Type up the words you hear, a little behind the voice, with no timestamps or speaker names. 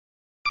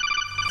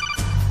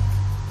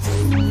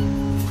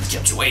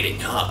kept you waiting,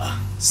 huh?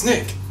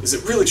 Snake, is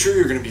it really true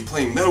you're going to be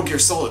playing Metal Gear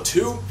Solid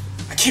 2?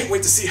 I can't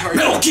wait to see how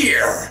Metal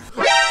Gear!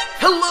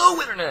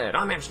 Hello Internet,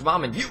 I'm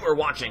HamsterBomb and you are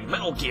watching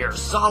Metal Gear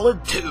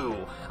Solid 2.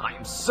 I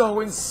am so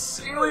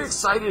insanely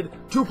excited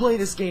to play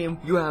this game,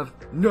 you have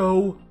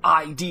no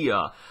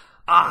idea.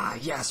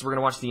 Yes, we're gonna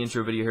watch the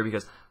intro video here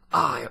because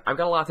I've got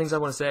a lot of things I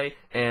want to say,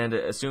 and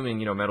assuming,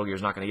 Metal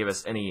Gear's not gonna give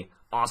us any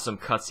awesome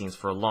cutscenes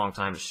for a long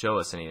time to show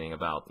us anything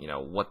about,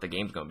 what the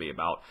game's gonna be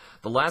about.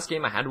 The last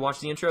game I had to watch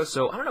the intro,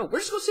 so I don't know, we're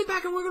just gonna sit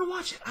back and we're gonna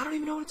watch it. I don't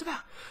even know what it's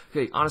about.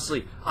 Okay,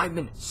 honestly, I've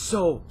been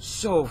so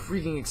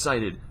freaking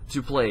excited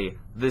to play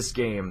this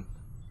game.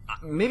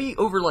 Maybe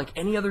over like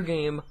any other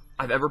game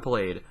I've ever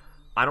played.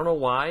 I don't know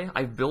why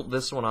I've built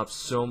this one up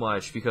so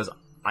much, because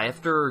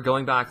after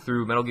going back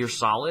through Metal Gear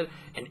Solid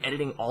and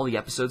editing all the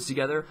episodes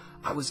together,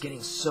 I was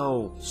getting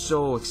so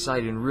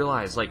excited and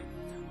realized, like,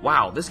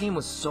 wow, this game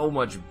was so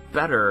much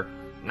better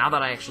now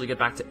that I actually get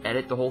back to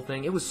edit the whole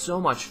thing. It was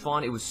so much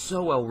fun, it was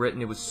so well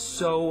written, it was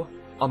so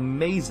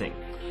amazing.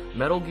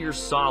 Metal Gear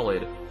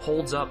Solid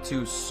holds up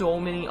to so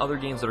many other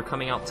games that are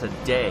coming out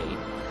today,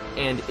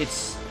 and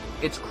it's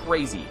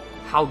crazy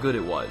how good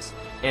it was.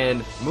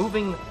 And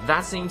moving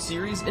that same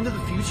series into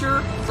the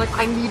future, it's like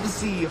I need to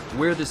see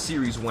where this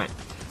series went.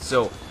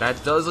 So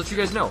that does let you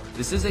guys know,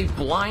 this is a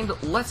blind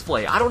Let's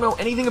Play. I don't know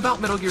anything about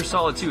Metal Gear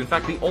Solid 2. In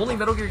fact, the only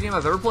Metal Gear game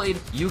I've ever played,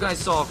 you guys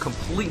saw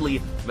completely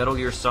Metal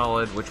Gear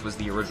Solid, which was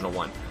the original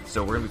one.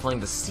 So we're going to be playing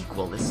the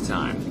sequel this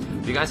time.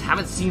 If you guys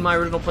haven't seen my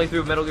original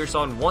playthrough of Metal Gear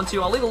Solid 1,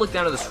 2, I'll leave a link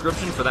down in the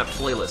description for that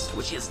playlist,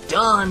 which is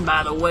done,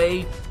 by the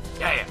way.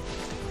 Yeah.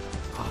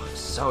 Oh, I'm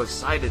so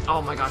excited.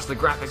 Oh my gosh, the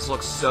graphics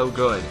look so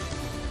good.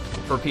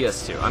 For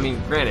PS2. I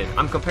mean, granted,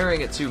 I'm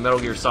comparing it to Metal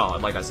Gear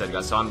Solid, like I said,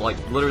 guys, so I'm like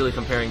literally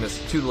comparing this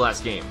to the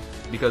last game,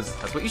 because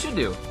that's what you should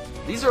do.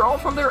 These are all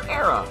from their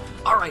era.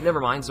 Alright, never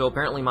mind, so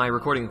apparently my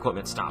recording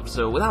equipment stopped,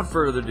 so without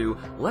further ado,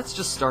 let's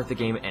just start the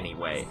game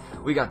anyway.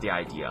 We got the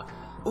idea.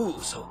 Ooh,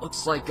 so it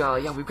looks like,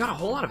 yeah, we've got a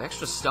whole lot of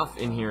extra stuff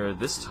in here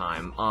this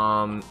time.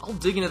 I'll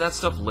dig into that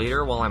stuff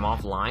later while I'm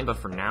offline, but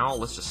for now,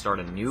 let's just start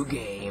a new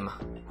game.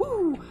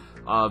 Woo!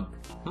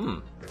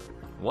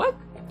 What?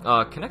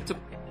 Connect to...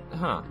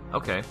 Huh,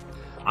 okay.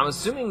 I'm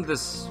assuming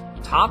this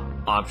top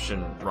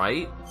option,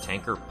 right?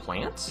 Tanker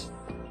plant?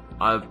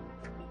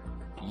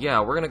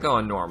 Yeah, we're gonna go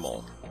on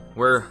normal.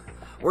 We're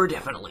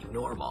definitely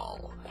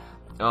normal.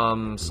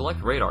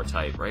 Select radar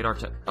type.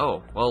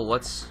 Oh, well,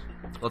 let's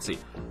see.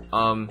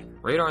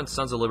 Radar in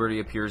Sons of Liberty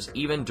appears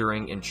even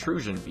during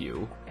intrusion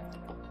view.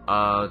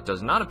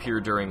 Does not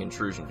appear during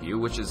intrusion view,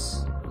 which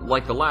is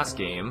like the last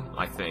game,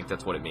 I think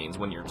that's what it means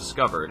when you're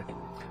discovered.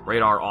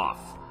 Radar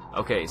off.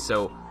 Okay,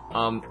 so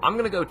I'm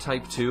gonna go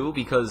type 2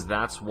 because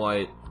that's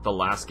what the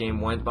last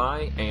game went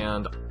by,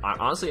 and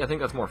honestly I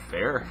think that's more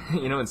fair,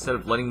 instead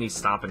of letting me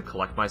stop and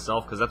collect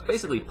myself, because that's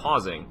basically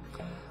pausing.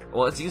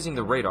 Well, it's using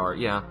the radar,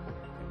 yeah.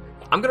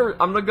 I'm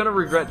gonna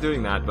regret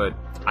doing that, but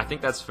I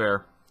think that's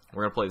fair.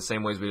 We're gonna play the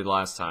same ways we did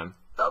last time.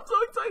 I'm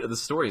so excited. The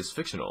story is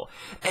fictional.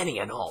 Any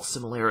and all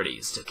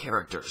similarities to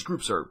characters,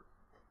 groups,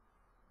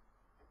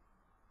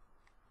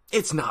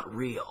 it's not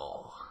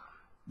real.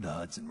 The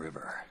Hudson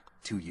River,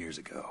 2 years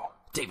ago.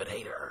 David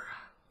Hayter.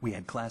 We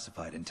had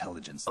classified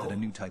intelligence that a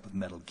new type of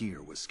Metal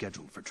Gear was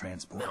scheduled for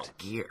transport. Metal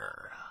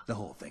Gear. The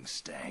whole thing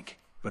stank,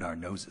 but our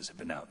noses have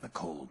been out in the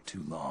cold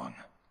too long.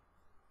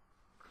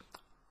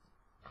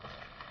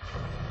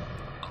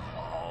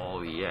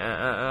 Oh,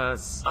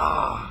 yes.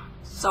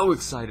 So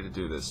excited to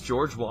do this.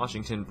 George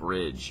Washington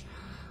Bridge.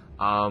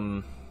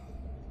 That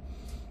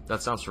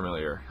sounds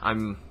familiar.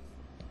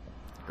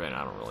 Granted,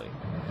 I don't really...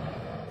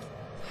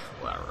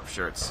 Whatever,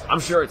 I'm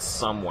sure it's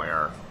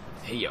somewhere.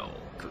 Hey yo,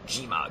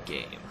 Kojima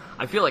game.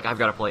 I feel like I've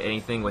got to play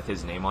anything with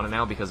his name on it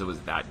now because it was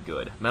that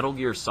good. Metal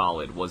Gear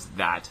Solid was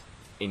that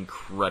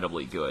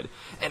incredibly good.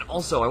 And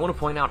also, I want to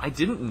point out, I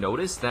didn't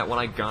notice that when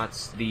I got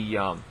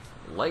the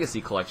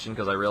Legacy Collection,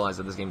 because I realized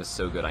that this game is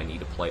so good I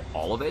need to play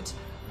all of it,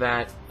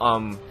 that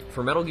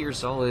for Metal Gear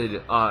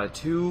Solid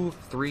 2,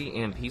 3,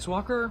 and Peace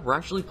Walker, we're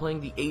actually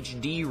playing the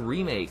HD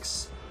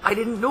remakes. I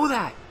didn't know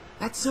that!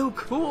 That's so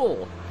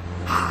cool!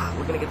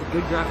 We're gonna get the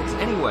good graphics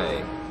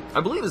anyway. I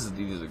believe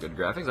these are good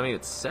graphics. I mean,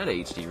 it said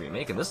HD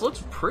remake, and this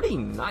looks pretty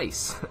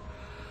nice.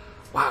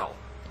 Wow.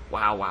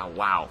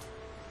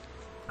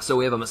 So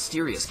we have a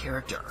mysterious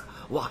character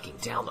walking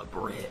down the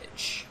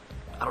bridge.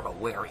 I don't know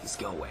where he's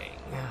going.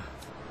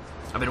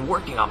 I've been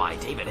working on my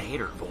David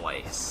Hayter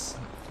voice.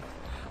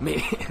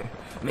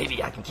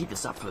 Maybe I can keep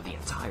this up for the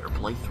entire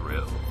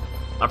playthrough.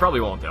 I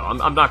probably won't though.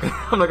 I'm not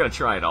gonna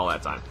try it all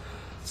that time.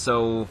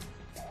 So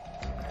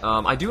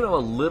I do know a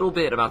little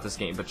bit about this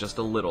game, but just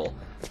a little.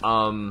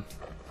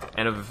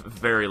 And a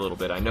very little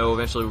bit. I know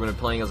eventually we're going to be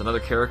playing as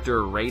another character,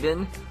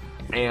 Raiden,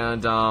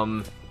 and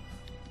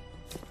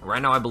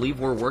right now I believe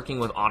we're working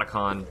with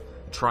Otacon,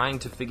 trying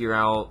to figure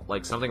out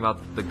like something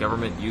about the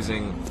government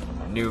using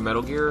new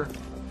Metal Gear.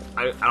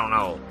 I don't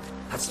know.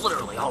 That's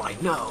literally all I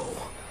know,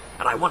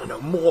 and I want to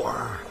know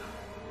more.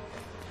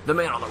 The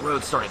man on the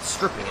road started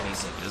stripping and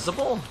he's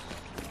invisible?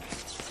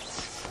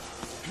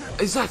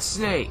 Is that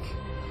Snake?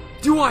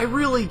 Do I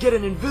really get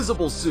an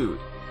invisible suit?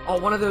 Oh,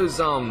 one of those,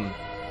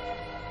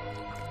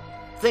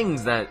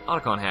 things that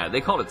Otacon had. They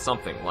called it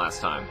something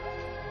last time.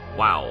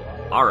 Wow.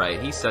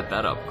 Alright, he set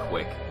that up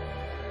quick.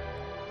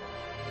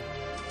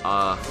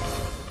 I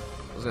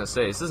was gonna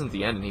say, this isn't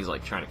the end and he's,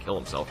 like, trying to kill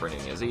himself or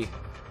anything, is he?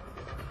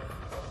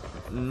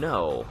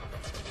 No.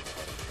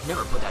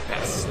 Never put that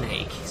past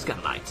Snake. He's got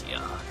an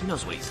idea. He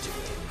knows what he's doing.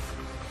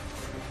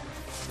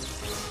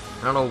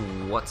 I don't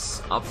know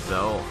what's up,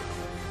 though.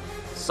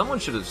 Someone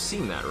should have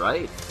seen that,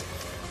 right?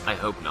 I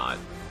hope not.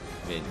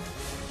 I mean,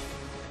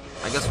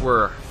 I guess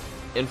we're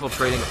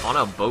infiltrating on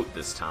a boat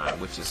this time,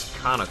 which is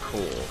kinda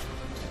cool.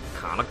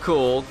 Kinda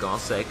cool, gonna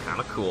say,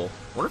 kinda cool.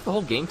 Wonder if the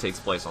whole game takes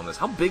place on this.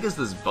 How big is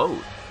this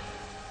boat?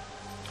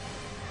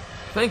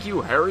 Thank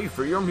you, Harry,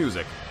 for your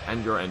music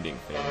and your ending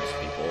themes,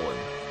 people. And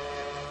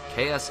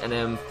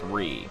KSNM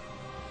 3.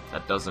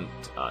 That doesn't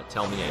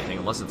tell me anything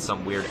unless it's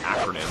some weird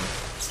acronym.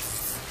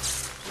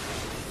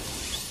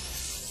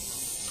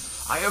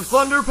 I have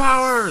thunder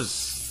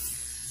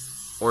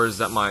powers! Or is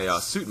that my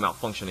suit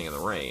malfunctioning in the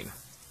rain?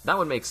 That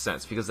would make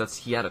sense, because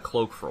he had a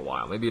cloak for a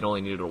while. Maybe it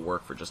only needed to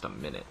work for just a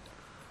minute.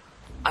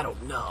 I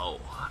don't know.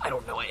 I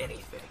don't know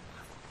anything.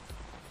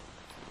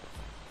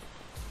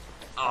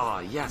 Oh,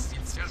 yes.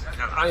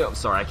 I'm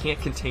sorry, I can't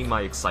contain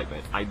my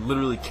excitement. I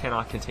literally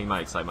cannot contain my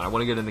excitement. I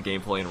want to get in the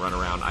gameplay and run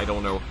around. I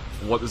don't know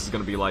what this is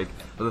going to be like.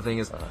 But the thing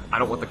is, I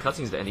don't want the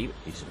cutscenes to end either.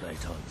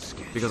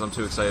 Because I'm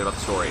too excited about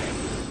the story.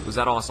 Was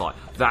that Ocelot?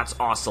 That's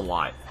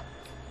Ocelot.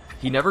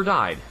 He never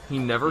died. He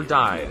never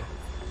died.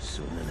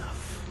 Soon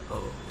enough.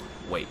 Oh,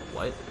 wait,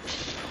 what?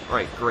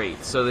 Alright,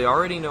 great. So they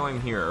already know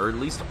I'm here, or at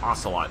least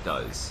Ocelot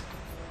does.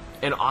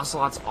 And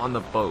Ocelot's on the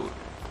boat.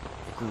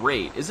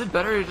 Great. Is it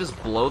better to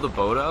just blow the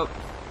boat up?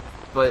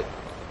 But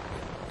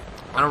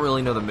I don't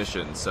really know the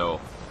mission, so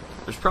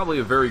there's probably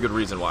a very good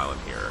reason why I'm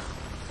here.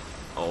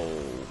 Oh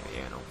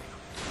man, oh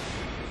man.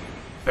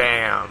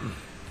 Bam!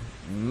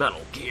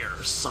 Metal Gear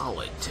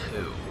Solid 2,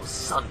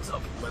 Sons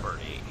of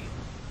Liberty.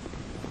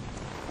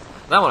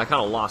 That one I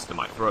kind of lost in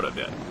my throat a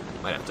bit.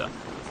 Might have to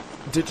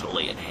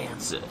digitally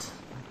enhance it.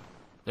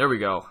 There we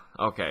go.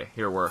 Okay,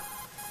 here we're...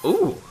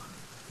 Ooh!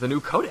 The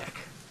new codec.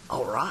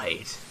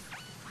 Alright.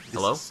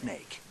 Hello? This is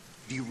Snake.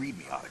 Do you read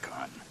me,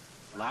 Otacon?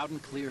 Loud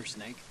and clear,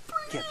 Snake.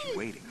 Kept you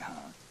waiting, huh?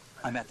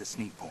 I'm at the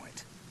sneak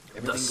point.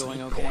 Everything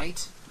going okay?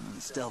 Point.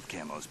 The stealth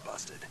camo's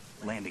busted.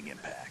 Landing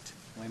impact.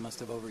 We must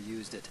have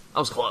overused it. I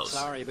was close.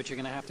 Sorry, but you're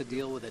gonna have to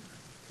deal with it.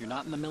 You're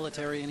not in the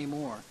military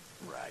anymore.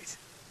 Right.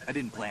 I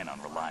didn't plan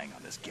on relying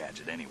on this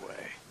gadget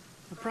anyway.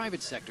 The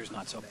private sector's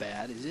not so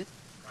bad, is it?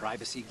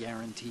 Privacy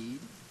guaranteed?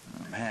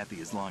 I'm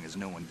happy as long as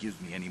no one gives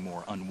me any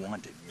more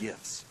unwanted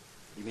gifts.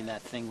 You mean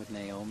that thing with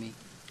Naomi?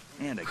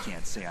 And I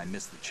can't say I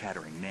miss the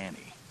chattering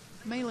nanny.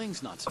 Mei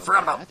Ling's not so I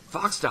forgot bad. about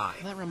Fox Die.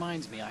 That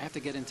reminds me, I have to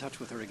get in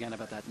touch with her again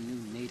about that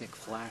new Natick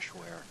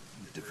flashware.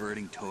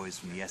 Diverting toys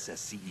from the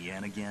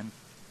SSCEN again?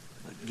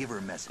 Give her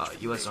a message.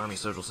 U.S. Army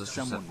Social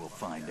Systems. Someone will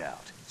find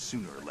out,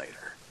 sooner or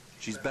later.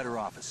 She's better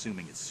off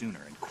assuming it's sooner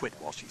and quit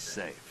while she's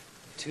safe.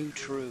 Too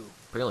true.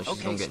 Apparently she's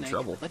Okay, gonna get in Snake,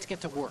 trouble. let's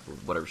get to work.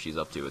 With whatever she's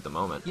up to at the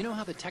moment. You know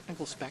how the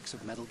technical specs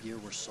of Metal Gear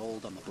were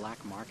sold on the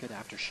black market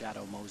after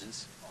Shadow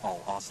Moses?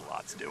 All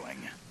Ocelot's doing.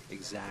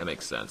 Exactly. That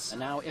makes sense. And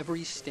now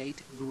every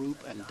state,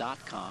 group, and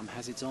 .com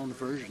has its own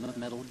version of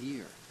Metal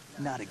Gear.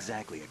 Not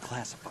exactly a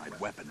classified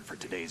weapon for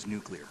today's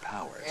nuclear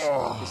powers.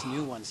 This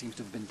new one seems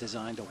to have been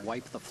designed to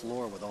wipe the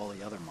floor with all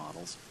the other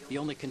models. The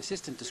only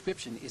consistent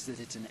description is that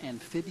it's an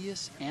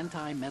amphibious,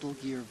 anti-Metal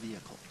Gear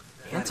vehicle.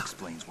 That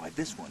explains why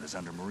this one is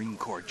under Marine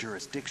Corps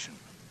jurisdiction.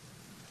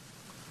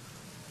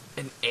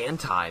 An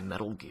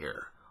anti-Metal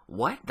Gear.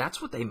 What?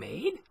 That's what they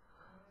made?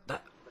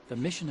 That... The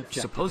mission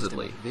objective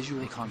Supposedly. is to make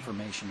visual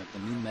confirmation of the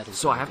new Metal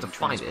So I Gear have to being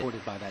find it.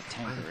 transported by that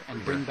tanker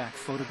and bring back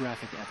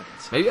photographic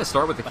evidence. Maybe I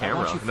start with the But I camera,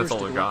 want you and that's first all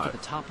to we've go up got. to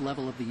the top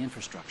level of the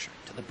infrastructure,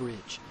 to the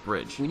bridge.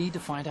 Bridge. We need to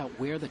find out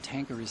where the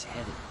tanker is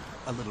headed.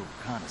 A little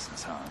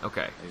reconnaissance, huh?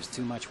 Okay. There's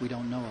too much we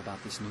don't know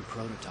about this new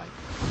prototype.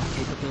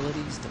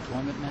 Capabilities,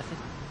 deployment method.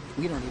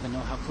 We don't even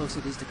know how close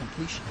it is to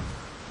completion.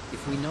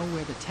 If we know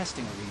where the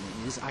testing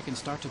arena is, I can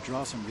start to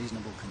draw some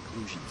reasonable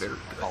conclusions. Very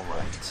good. All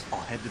right.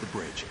 I'll head to the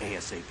bridge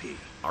ASAP.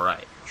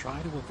 Alright.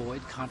 Try to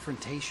avoid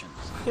confrontations.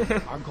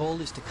 Our goal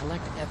is to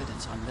collect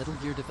evidence on Metal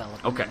Gear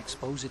development Okay. and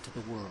expose it to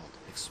the world.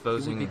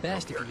 Exposing It would be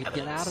best if your you could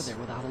get out of evidence. there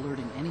without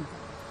alerting anyone.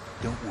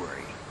 Don't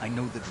worry. I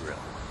know the drill.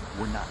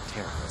 We're not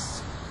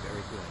terrorists.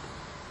 Very good.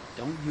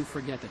 Don't you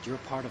forget that you're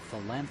part of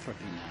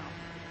Philanthropy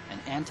now, an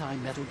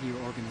anti-Metal Gear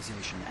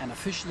organization and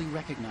officially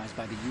recognized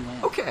by the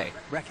UN. Okay.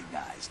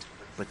 Recognized,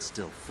 but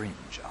still fringe,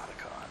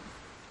 Otacon.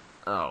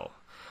 Oh.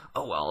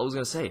 Oh, well, I was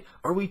gonna say,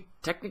 are we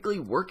technically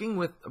working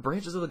with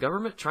branches of the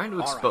government trying to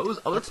All right, expose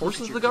other let's look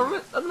portions at of the your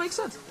government? Doesn't make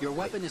sense. Your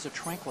weapon is a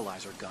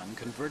tranquilizer gun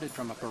converted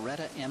from a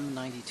Beretta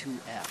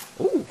M92F.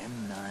 Ooh.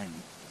 M9.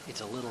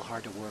 It's a little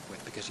hard to work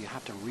with because you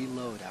have to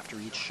reload after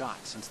each shot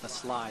since the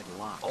slide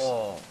locks.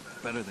 Oh.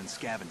 Better than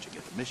scavenging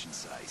at the mission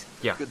site.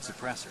 Yeah. Good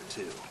suppressor,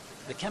 too.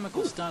 The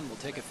chemical stun will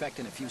take effect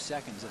in a few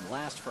seconds and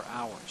last for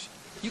hours.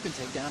 You can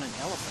take down an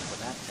elephant with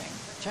that thing.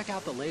 Check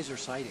out the laser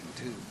sighting,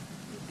 too.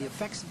 The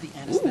effects of the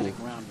anesthetic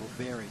round will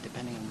vary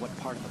depending on what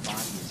part of the body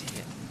is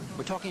hit.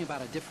 We're talking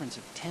about a difference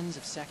of tens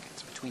of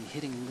seconds between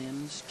hitting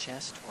limbs,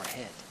 chest, or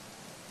head.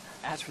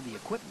 As for the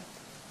equipment...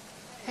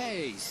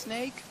 Hey,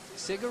 Snake,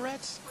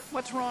 cigarettes?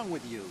 What's wrong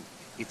with you?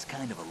 It's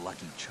kind of a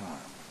lucky charm.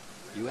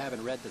 You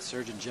haven't read the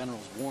Surgeon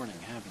General's warning,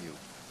 have you?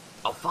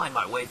 I'll find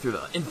my way through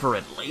the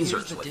infrared lasers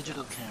Here's the with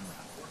digital them. camera.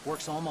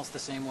 Works almost the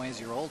same way as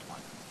your old one.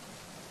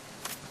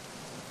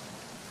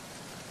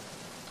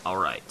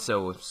 Alright,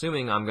 so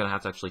assuming I'm gonna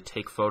have to actually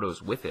take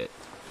photos with it,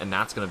 and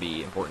that's gonna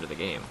be important to the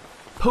game.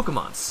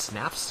 Pokemon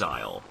Snap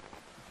Style.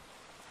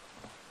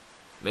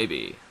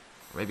 Maybe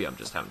I'm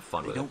just having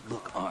fun They with it. don't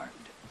look armed.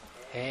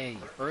 Hey,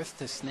 Earth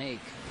to Snake.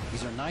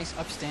 These are nice,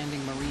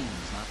 upstanding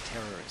Marines, not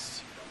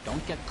terrorists.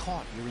 Don't get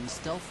caught. You're in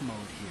stealth mode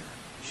here.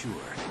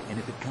 Sure, and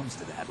if it comes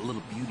to that, a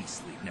little beauty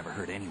sleep never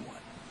hurt anyone.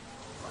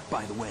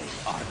 By the way,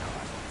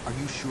 Otacon, are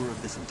you sure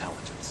of this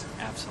intelligence?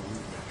 Absolutely.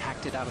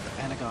 Hacked it out of the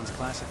Pentagon's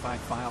classified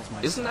files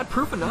myself. Isn't that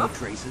proof No enough?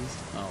 traces?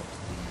 Oh,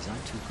 please.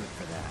 I'm too good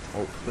for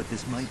that. Oh, But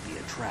this might be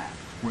a trap.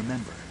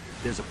 Remember,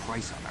 there's a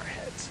price on our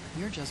heads.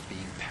 You're just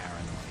being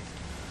paranoid.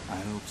 I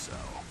hope so.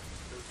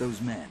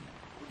 Those men,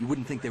 you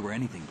wouldn't think they were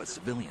anything but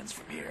civilians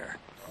from here.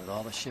 With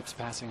all the ships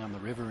passing on the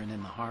river and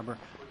in the harbor,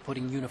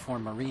 putting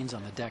uniformed Marines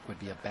on the deck would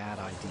be a bad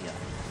idea.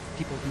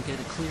 People can get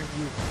a clear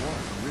view of the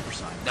water from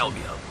Riverside. that would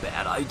be a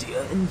bad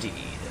idea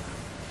indeed.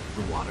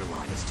 The water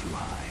line is too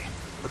high.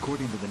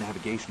 According to the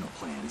navigational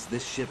plans,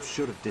 this ship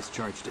should have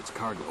discharged its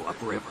cargo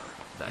upriver.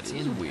 That It's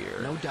is in there,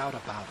 weird. no doubt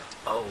about it.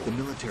 Oh, The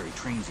military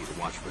trains you to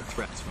watch for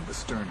threats from the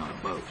stern on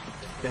a boat.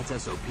 That's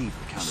SOP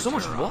for counter So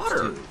much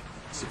water. Too.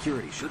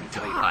 Security should be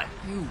tighter. God.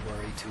 You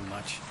worry too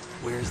much.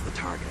 Where's the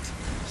target?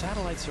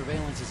 Satellite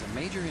surveillance is a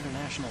major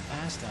international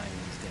pastime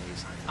these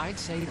days. I'd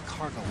say the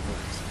cargo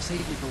holds,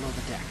 safely below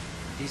the deck.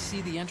 Do you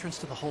see the entrance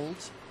to the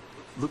holds?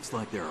 Looks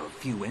like there are a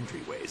few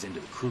entryways into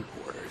the crew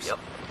quarters. Yep.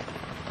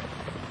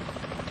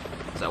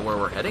 Is that where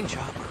we're heading?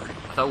 Chopper.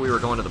 I thought we were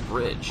going to the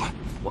bridge.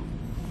 What?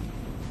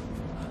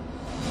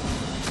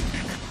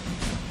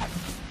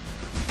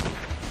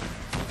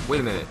 Wait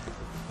a minute.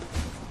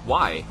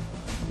 Why?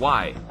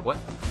 Why? What?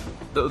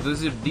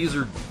 These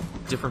are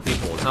different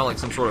people. It's not like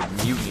some sort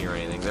of mutiny or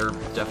anything. They're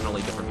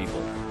definitely different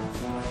people.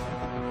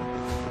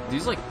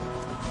 These like...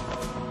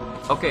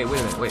 Okay, wait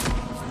a minute, wait.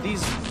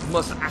 These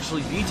must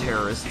actually be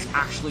terrorists.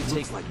 Actually take...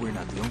 Looks like we're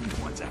not the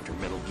only ones after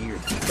Metal Gear.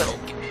 Metal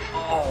Gear. Is that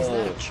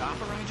Oh! a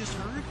chopper I just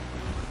heard?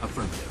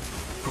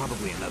 Affirmative.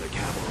 Probably another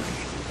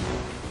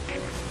cavalry.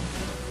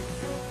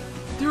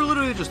 They're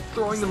literally just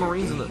throwing the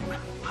Marines in the...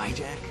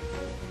 Hijack?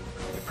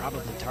 They're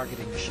probably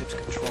targeting the ship's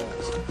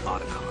controls.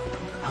 Otacon.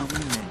 How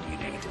many men do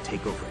you need to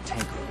take over a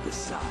tanker of this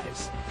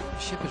size? The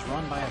ship is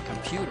run by a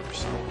computer,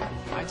 so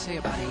I'd say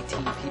about 18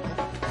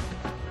 people.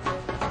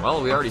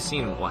 Well, we already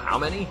seen, well, how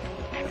many?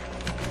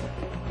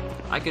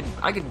 I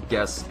could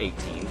guess 18.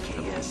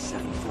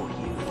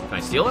 KS-74U. Can I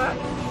steal that?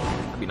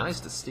 That'd be nice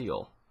to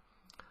steal.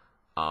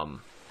 Oh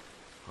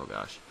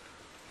gosh.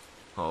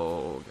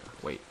 Oh,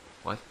 God. Wait,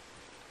 what?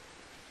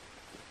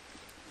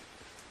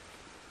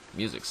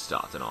 Music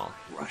stopped and all.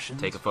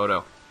 Russians? Take a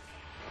photo.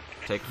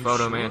 Take a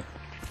photo, Sure? man.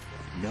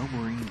 No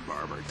Marine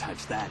barber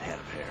touched that head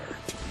of hair.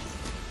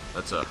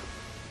 That's a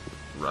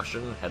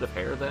Russian head of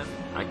hair, then?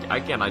 I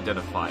can't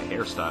identify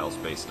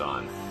hairstyles based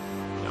on,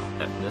 you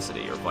know,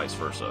 ethnicity or vice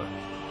versa.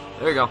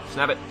 There you go.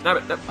 Snap it. Snap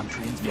it. I'm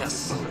transmitting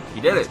Yes. the photo.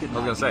 He did Let's it. get I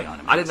was gonna say. an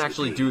idea on I didn't him.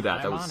 actually do that.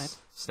 That I'm on was it.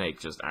 Snake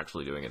just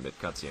actually doing it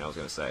mid-cutscene. I was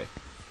gonna say.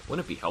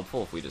 Wouldn't it be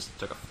helpful if we just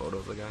took a photo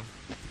of the guy?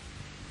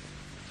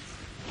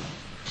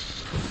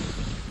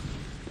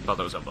 Thought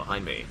there was something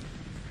behind me.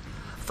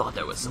 Thought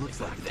there was something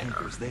Looks like back the there.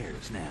 tanker's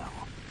theirs now.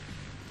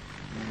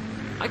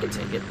 I can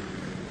take it.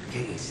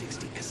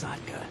 KA-60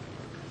 Kasatka.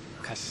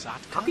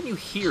 Kasatka? How can you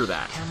hear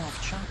that?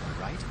 Kamov chopper,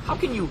 right? How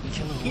can you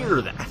Killer hear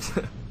whale.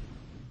 that?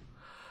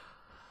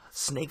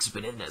 Snake's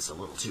been in this a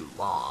little too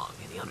long,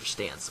 and he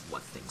understands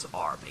what things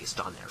are based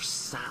on their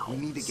sounds. We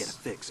need to get a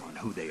fix on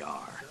who they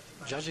are.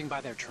 Judging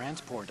by their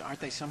transport,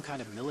 aren't they some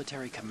kind of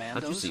military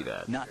commandos? How'd you see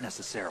that? Not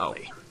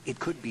necessarily. It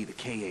could be the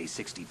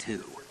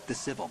KA-62, the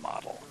civil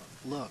model.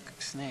 Look,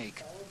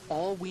 Snake,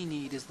 all we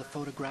need is the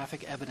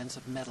photographic evidence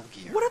of Metal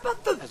Gear. What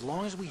about the... As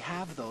long as we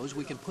have those,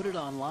 we can put it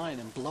online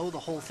and blow the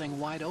whole thing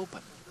wide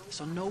open.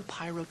 So no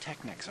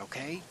pyrotechnics,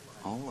 okay?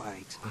 All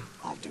right.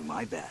 I'll do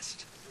my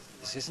best.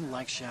 This isn't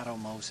like Shadow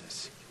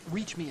Moses.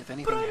 Reach me if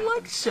anything But I happens.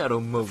 like Shadow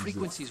Moses.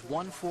 Frequency's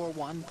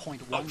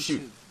 141.12. Oh,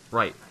 shoot.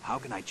 Right. How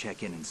can I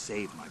check in and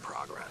save my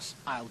progress?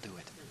 I'll do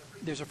it.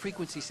 There's a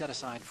frequency set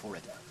aside for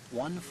it.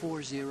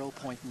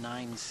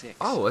 140.96.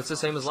 Oh, it's the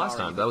same as last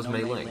Sorry, time. That was no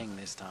Mei Mei Ling. Ling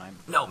this time.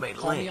 No, Mei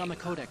Call me Ling. on the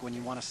codec when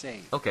you want to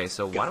save. Okay,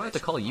 so why do I have to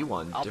call you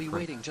on I'll be different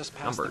waiting just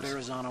past the numbers?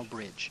 Verrazano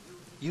Bridge.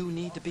 You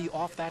need to be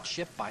off that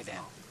ship by then.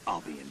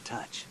 I'll be in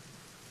touch.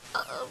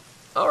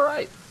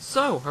 Alright,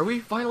 so, are we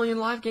finally in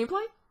live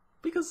gameplay?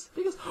 Because,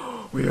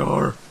 we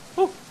are.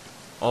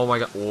 Oh my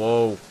god,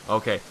 whoa.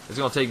 Okay, it's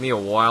gonna take me a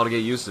while to get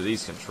used to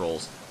these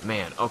controls.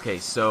 Man, okay,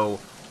 so,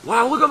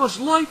 wow, look how much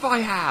life I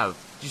have!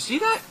 Did you see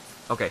that?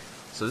 Okay,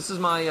 so this is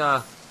my,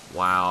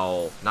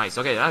 Wow. Nice.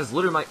 Okay, that is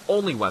literally my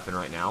only weapon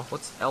right now.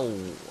 What's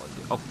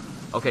L1? Oh,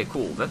 okay,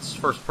 cool. That's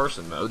first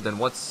person mode. Then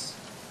what's...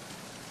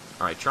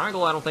 Alright,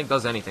 triangle I don't think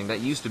does anything. That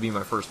used to be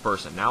my first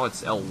person. Now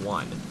it's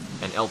L1.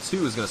 And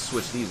L2 is going to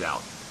switch these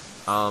out.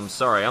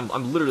 Sorry,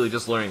 I'm literally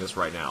just learning this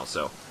right now,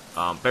 so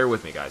bear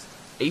with me, guys.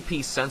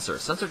 AP sensor.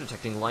 Sensor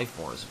detecting life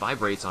forms.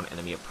 Vibrates on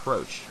enemy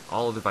approach.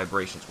 All of the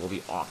vibrations will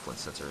be off when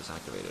sensor is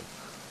activated.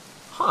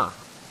 Huh.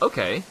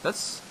 Okay,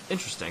 that's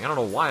interesting. I don't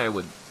know why I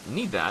would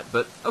need that,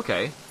 but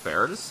okay,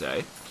 fair to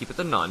say. Keep it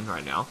to none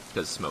right now,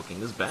 because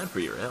smoking is bad for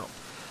your health.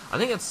 I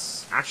think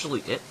that's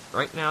actually it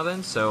right now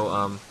then,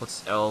 so,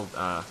 what's L,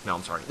 no,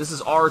 I'm sorry. This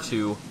is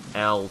R2,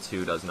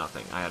 L2 does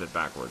nothing. I had it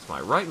backwards. My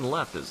right and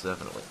left is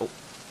definitely,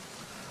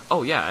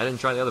 oh yeah, I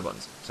didn't try the other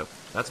buttons, so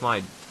that's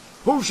my,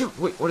 oh shoot,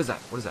 wait, what is that?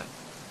 What is that?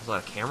 Was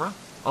that a camera?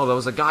 Oh, that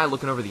was a guy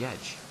looking over the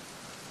edge.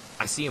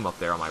 I see him up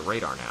there on my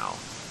radar now.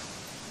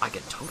 I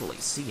can totally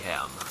see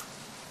him.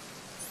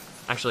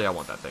 Actually, I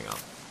want that thing up.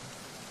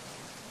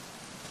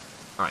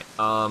 Alright,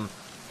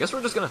 guess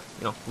we're just gonna,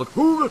 look.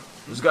 Ooh,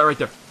 there's a guy right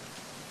there.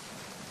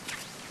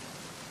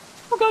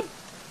 Oh god.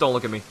 Don't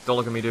look at me. Don't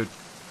look at me, dude.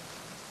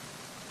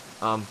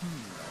 Oh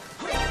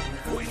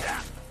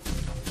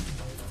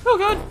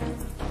god.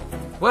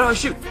 Why do I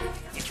shoot?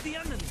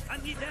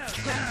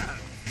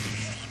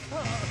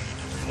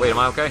 Wait, am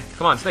I okay?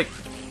 Come on, Snake.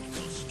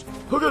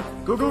 Oh god.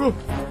 Go, go, go.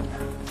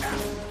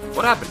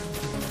 What happened?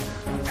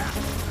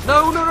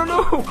 No, no, no,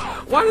 no!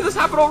 Why did this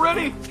happen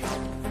already?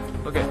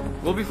 Okay,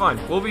 we'll be fine.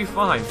 We'll be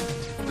fine.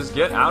 Just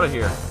get out of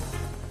here.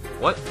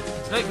 What?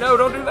 Snake, no,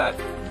 don't do that!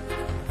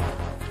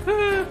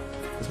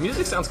 This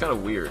music sounds kind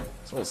of weird.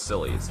 It's a little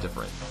silly. It's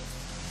different.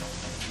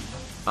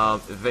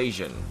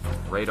 Evasion.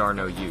 Radar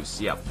no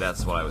use. Yep,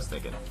 that's what I was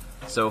thinking.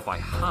 So if I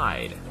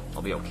hide,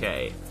 I'll be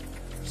okay.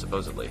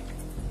 Supposedly.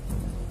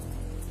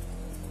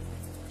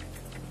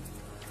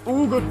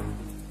 Oh, good.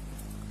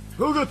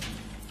 Oh, good.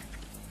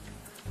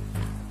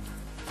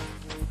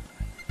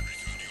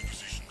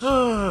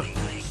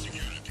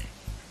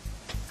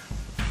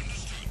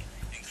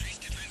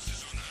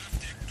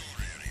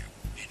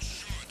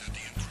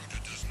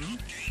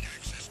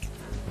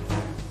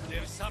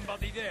 There's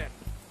somebody there.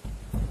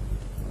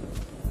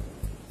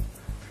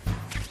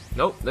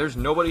 Nope, there's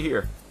nobody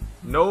here.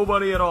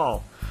 Nobody at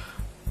all.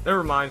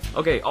 Never mind.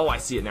 Okay, oh, I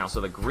see it now. So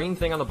the green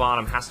thing on the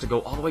bottom has to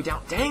go all the way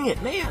down. Dang it,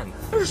 man!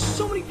 There's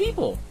so many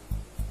people!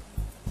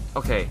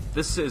 Okay,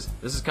 this is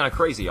kind of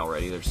crazy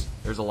already.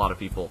 There's a lot of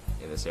people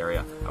in this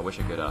area. I wish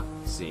I could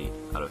see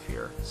out of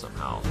here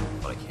somehow,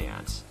 but I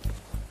can't.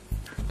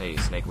 Hey,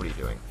 Snake, what are you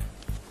doing?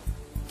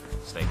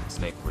 Snake,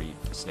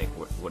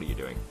 what are you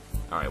doing?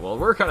 All right, well,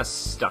 we're kind of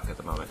stuck at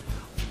the moment.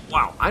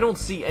 Wow, I don't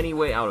see any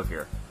way out of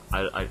here.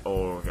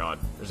 Oh god,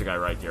 there's a guy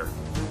right here.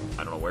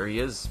 I don't know where he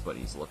is, but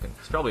he's looking.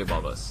 He's probably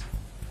above us.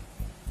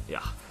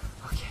 Yeah.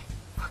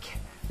 Okay,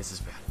 this is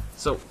bad.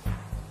 So,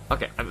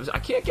 okay, I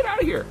can't get out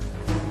of here.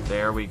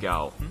 There we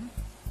go.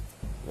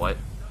 What?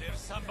 There's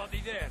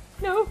somebody there.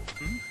 No.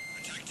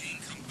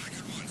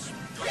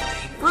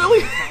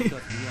 Really?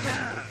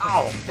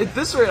 Ow. At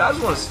this rate, I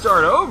just want to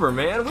start over,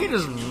 man. We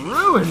just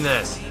ruined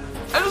this.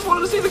 I just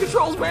wanted to see the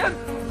controls, man.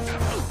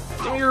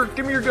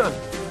 Give me your gun.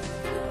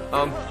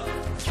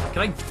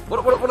 Can I?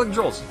 What are the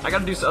controls? I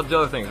gotta do the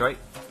other things, right?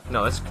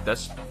 No,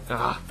 that's.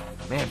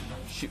 Man.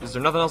 Shoot, is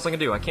there nothing else I can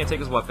do? I can't take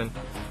his weapon.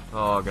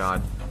 Oh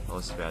god. Oh,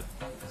 this is bad.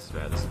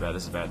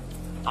 This is bad.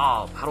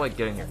 Oh, how do I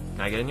get in here?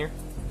 Can I get in here?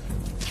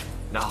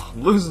 No,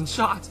 I'm losing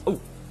shots.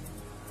 Oh.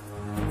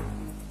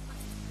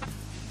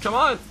 Come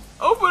on,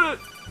 open it.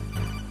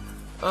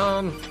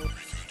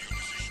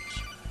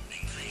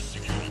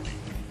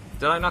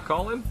 Did I not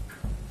call him?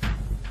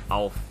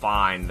 Oh,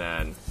 fine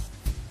then.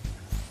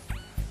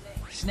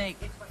 Snake,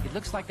 it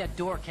looks like that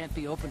door can't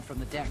be opened from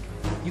the deck.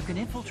 You can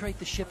infiltrate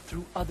the ship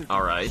through other doors.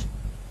 All right.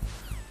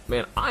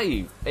 Man,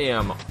 I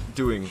am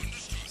doing...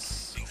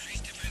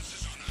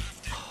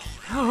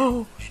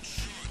 Oh.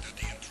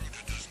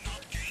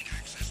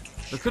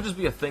 There could just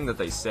be a thing that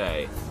they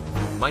say.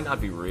 It might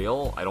not be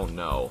real, I don't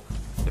know.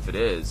 If it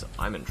is,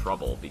 I'm in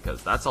trouble,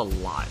 because that's a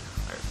lot.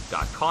 I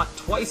got caught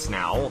twice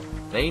now.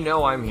 They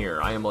know I'm here.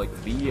 I am like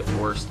the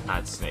worst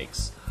at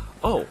snakes.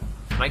 Oh,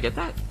 can I get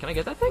that? Can I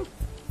get that thing?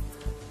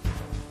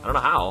 I don't know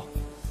how.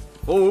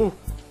 Oh.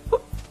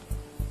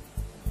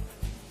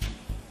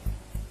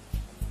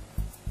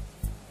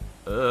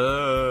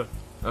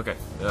 Okay.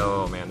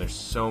 Oh man, there's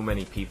so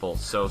many people.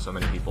 So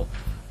many people.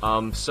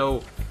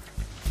 So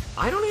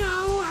I don't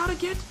know how to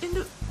get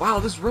into... Wow,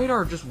 this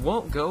radar just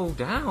won't go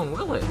down,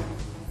 will it?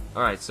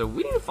 Alright, so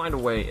we need to find a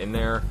way in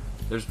there.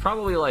 There's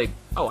probably like...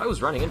 Oh, I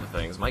was running into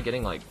things. Am I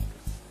getting like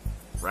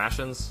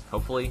rations?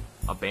 Hopefully.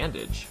 A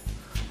bandage.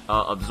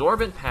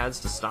 Absorbent pads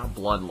to stop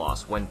blood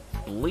loss when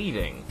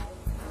bleeding.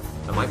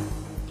 How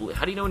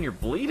do you know when you're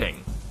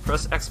bleeding?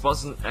 Press X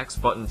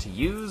button to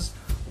use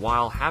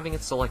while having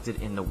it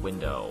selected in the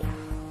window.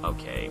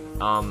 Okay.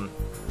 And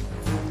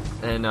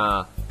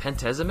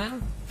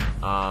Pentezimen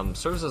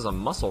serves as a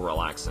muscle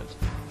relaxant.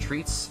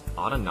 Treats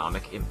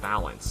autonomic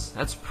imbalance.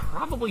 That's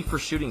probably for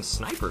shooting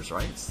snipers,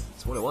 right?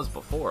 That's what it was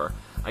before.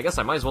 I guess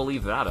I might as well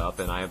leave that up,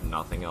 and I have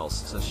nothing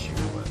else to shoot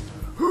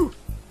with.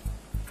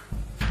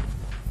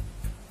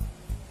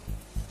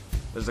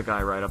 There's a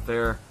guy right up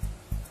there.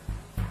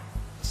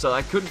 So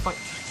I couldn't find...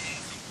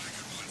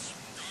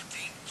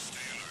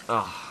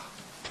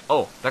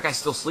 Oh, that guy's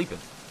still sleeping.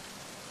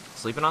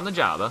 Sleeping on the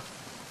job, huh?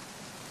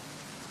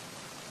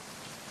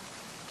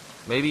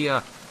 Maybe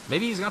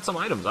he's got some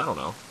items, I don't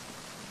know.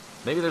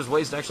 Maybe there's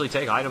ways to actually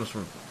take items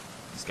from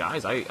these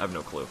guys? I have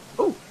no clue.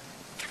 Ooh!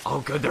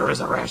 Oh, good, there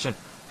is a ration!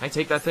 Can I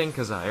take that thing?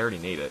 Because I already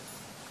need it.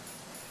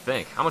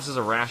 How much does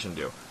a ration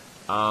do?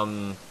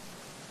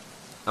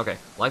 Okay,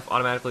 life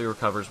automatically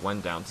recovers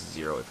when down to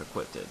 0 if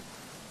equipped. You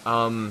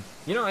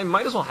know, I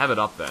might as well have it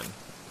up then.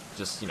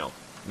 Just, you know,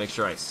 make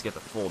sure I get the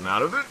full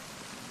amount of it.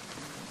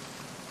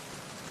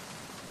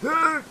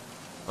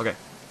 Okay,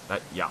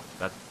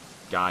 that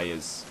guy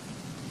is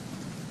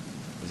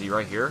he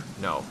right here?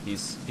 No,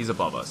 he's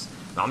above us.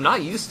 Now, I'm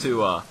not used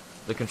to,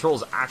 the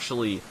controls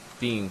actually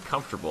being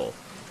comfortable.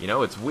 You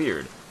know, it's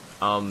weird.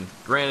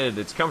 Granted,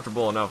 it's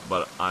comfortable enough,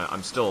 but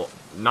I'm still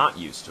not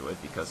used to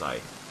it because I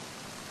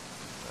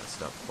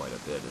messed up quite a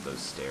bit of those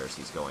stairs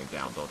he's going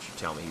down. Don't you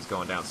tell me he's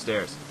going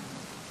downstairs.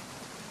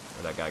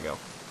 Where'd that guy go?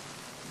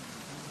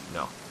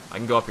 No. I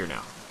can go up here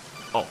now.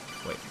 Oh,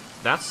 wait.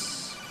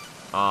 That's,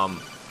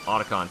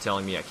 Otacon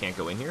telling me I can't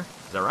go in here?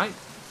 Is that right?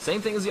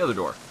 Same thing as the other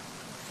door.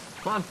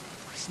 Come on.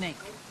 Snake,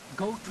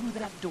 go through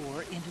that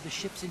door into the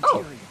ship's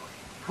interior.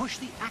 Push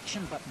the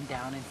action button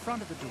down in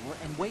front of the door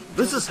and wait until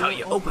This is how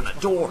you open a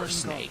door,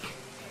 Snake.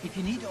 If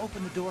you need to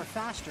open the door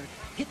faster,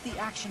 hit the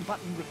action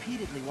button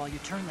repeatedly while you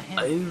turn the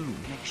handle.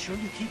 Oh. Make sure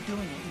you keep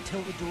doing it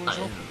until the door is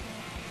open.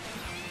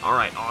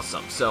 Alright,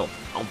 awesome. So,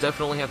 I'll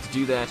definitely have to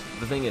do that.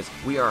 The thing is,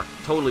 we are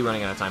totally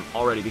running out of time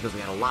already because we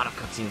had a lot of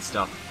cutscene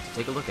stuff to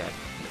take a look at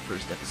in the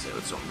first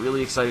episode. So I'm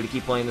really excited to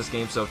keep playing this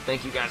game. So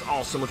thank you guys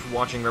all so much for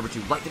watching. Remember to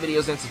like the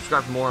videos and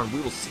subscribe for more. And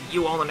we will see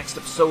you all in the next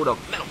episode of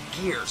Metal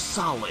Gear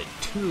Solid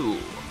 2.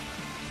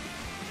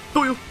 See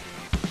you!